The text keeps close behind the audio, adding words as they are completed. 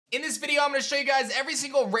In this video, I'm going to show you guys every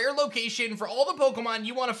single rare location for all the Pokemon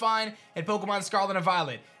you want to find in Pokemon Scarlet and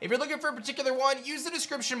Violet. If you're looking for a particular one, use the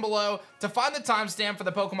description below to find the timestamp for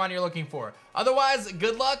the Pokemon you're looking for. Otherwise,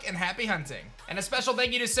 good luck and happy hunting. And a special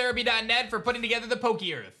thank you to Cerebi.net for putting together the Poke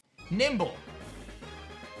Earth. Nymble,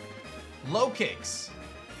 Lokix,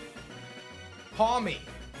 Pawmi,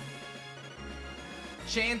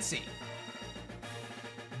 Chansey,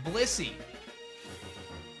 Blissey,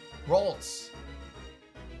 Ralts,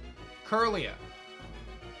 Kirlia,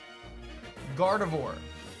 Gardevoir,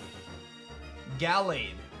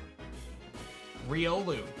 Gallade,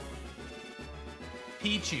 Riolu,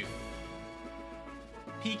 Pichu,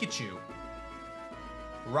 Pikachu,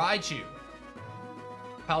 Raichu,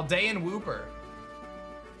 P-Wooper,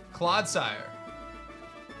 Clodshire,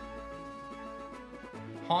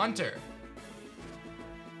 Haunter,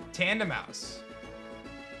 Tandemous,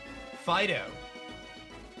 Fidough,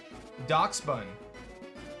 Dachsbun,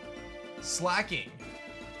 Slaking,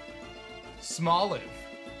 Smoliv,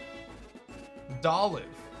 Dolliv,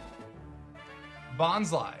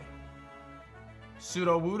 Bonsly,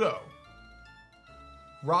 Sudowoodo,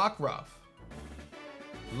 rockruff,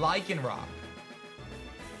 Lycanroc,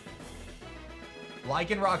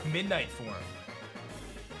 Lycanroc Midday form,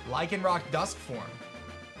 Lycanroc Dusk form,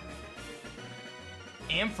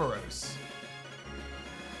 Ampharos,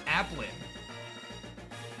 Applin,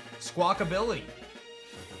 Squawkability,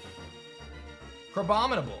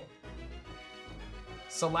 Crabominable,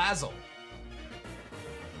 Salazzle,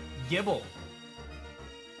 Gibble,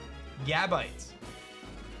 Gabite,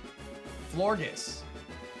 Florges,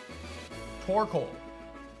 Torkoal,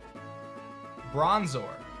 Bronzor,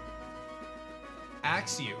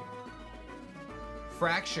 Axew,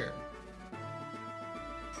 Fracture,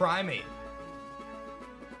 Primate,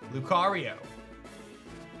 Lucario,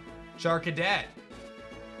 Charcadet,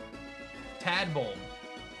 Tadbulb,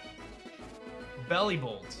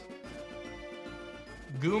 Bellibolt,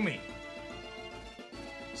 Goomy,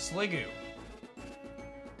 Sliggoo,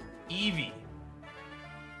 Eevee,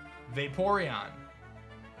 Vaporeon,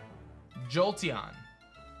 Jolteon,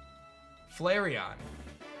 Flareon,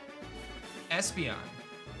 Espeon,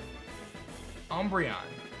 Umbreon,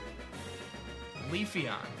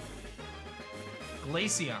 Leafeon,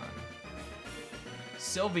 Glaceon,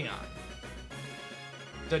 Sylveon,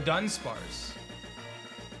 Dunsparce,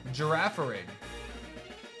 Girafarig,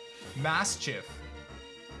 Mastiff,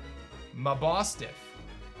 Mabostiff,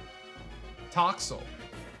 Toxel,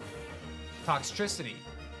 Toxtricity,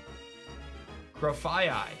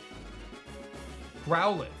 Grafaiai,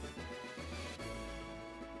 Growlithe,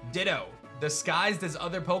 Ditto, disguised as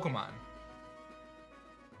other Pokemon,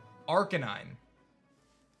 Arcanine,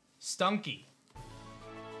 Stunky,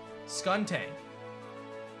 Skuntank,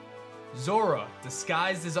 Zora,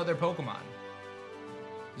 disguised as other Pokemon,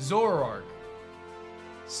 Zoroark,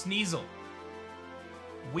 Sneasel,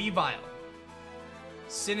 Weavile,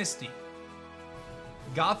 Sinistea,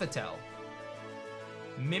 Gothitelle,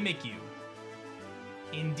 Mimikyu,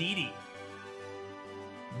 Indeedee,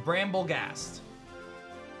 Bramblegast,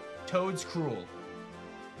 Toadscruel,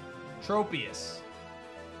 Tropius,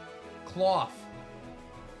 Cloth,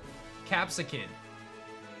 Capsicid,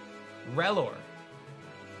 Relor,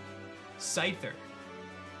 Scyther,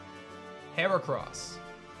 Heracross,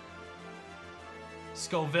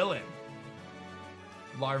 Scovillain,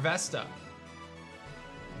 Larvesta,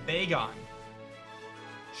 Bagon,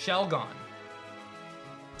 Shelgon,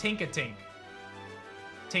 Tinkatink,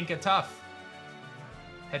 Tinkatuff,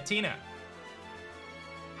 Hatina,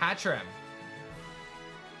 Hattrem,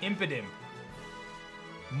 Impidimp,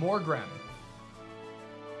 Morgrem,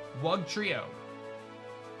 Wugtrio,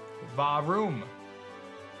 Varoom,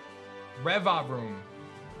 Revavroom,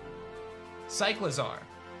 Cyclizar,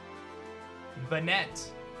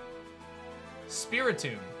 Banette,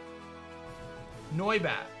 Spiritomb,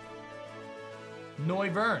 Noibat,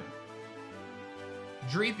 Noivern,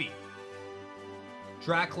 Dreepy,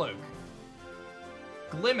 Dracloak,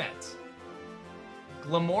 Glimet,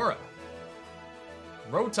 Glamora,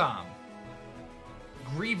 Rotom,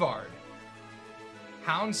 Greavard,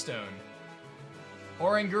 Houndstone,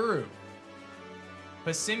 Oranguru,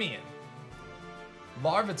 Passimian,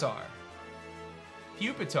 Larvitar,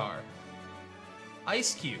 Pupitar,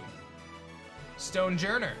 Ice-Cube,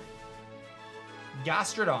 Stonejourner,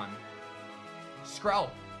 Gastrodon,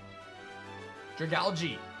 Skrelp,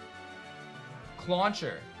 Dragalge,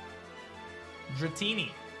 Clodshire,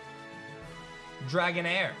 Dratini,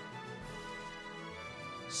 Dragonair,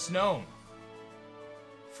 Snom,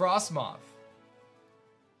 Frostmoth,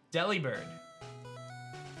 Delibird,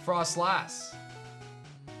 Frostlass,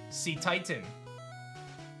 Sea Titan,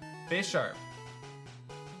 Bisharp,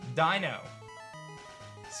 Dino,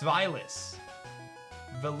 Svilis,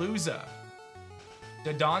 Veluza,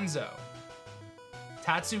 Dodonzo,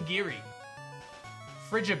 Tatsugiri,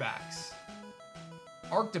 Frigibax,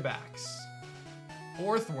 Arctibax,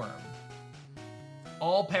 Orthworm,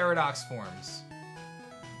 all Paradox forms.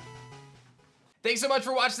 Thanks so much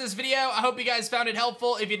for watching this video. I hope you guys found it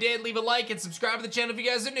helpful. If you did, leave a like and subscribe to the channel if you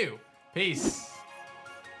guys are new. Peace.